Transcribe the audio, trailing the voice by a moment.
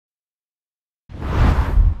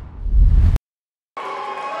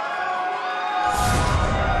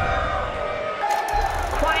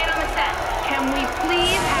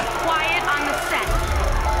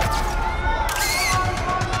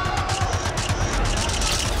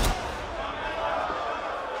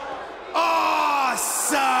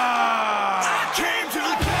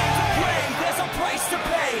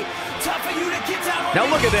Now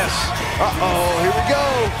look at this. Uh-oh, here we go.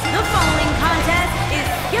 The following contest is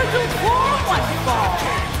scheduled for one fall.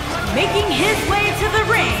 Making his way to the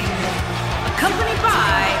ring, accompanied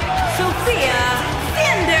by Sophia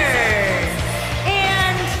Sanders.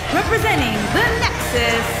 And representing the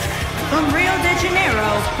Nexus from Rio de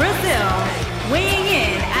Janeiro, Brazil, weighing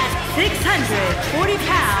in at 640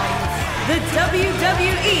 pounds, the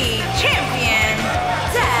WWE Champion,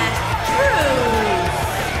 Death Cruz.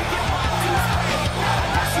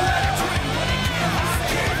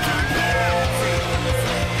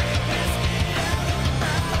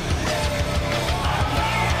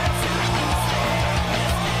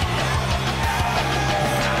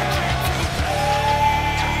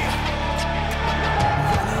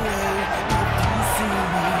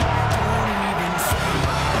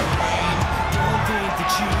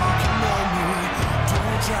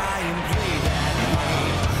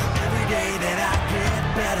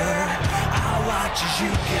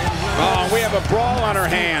 Oh, we have a brawl on our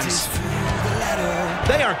hands.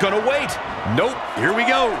 They aren't going to wait. Nope, here we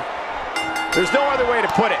go. There's no other way to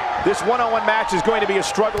put it. This one-on-one match is going to be a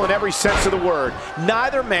struggle in every sense of the word.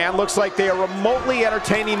 Neither man looks like they are remotely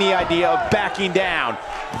entertaining the idea of backing down.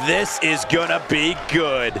 This is gonna be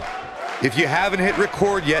good. If you haven't hit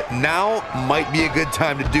record yet, now might be a good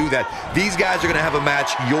time to do that. These guys are gonna have a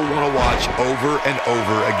match you'll wanna watch over and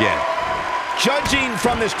over again. Judging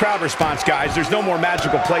from this crowd response, guys, there's no more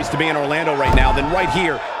magical place to be in Orlando right now than right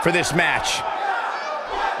here for this match.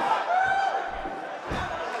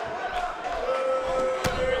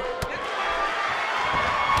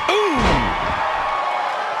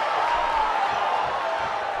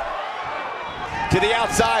 To the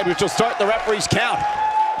outside, which will start the referee's count.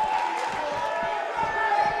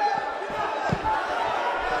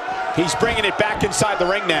 He's bringing it back inside the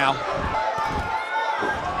ring now.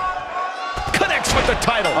 Connects with the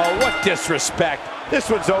title. Oh, what disrespect. This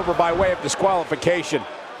one's over by way of disqualification.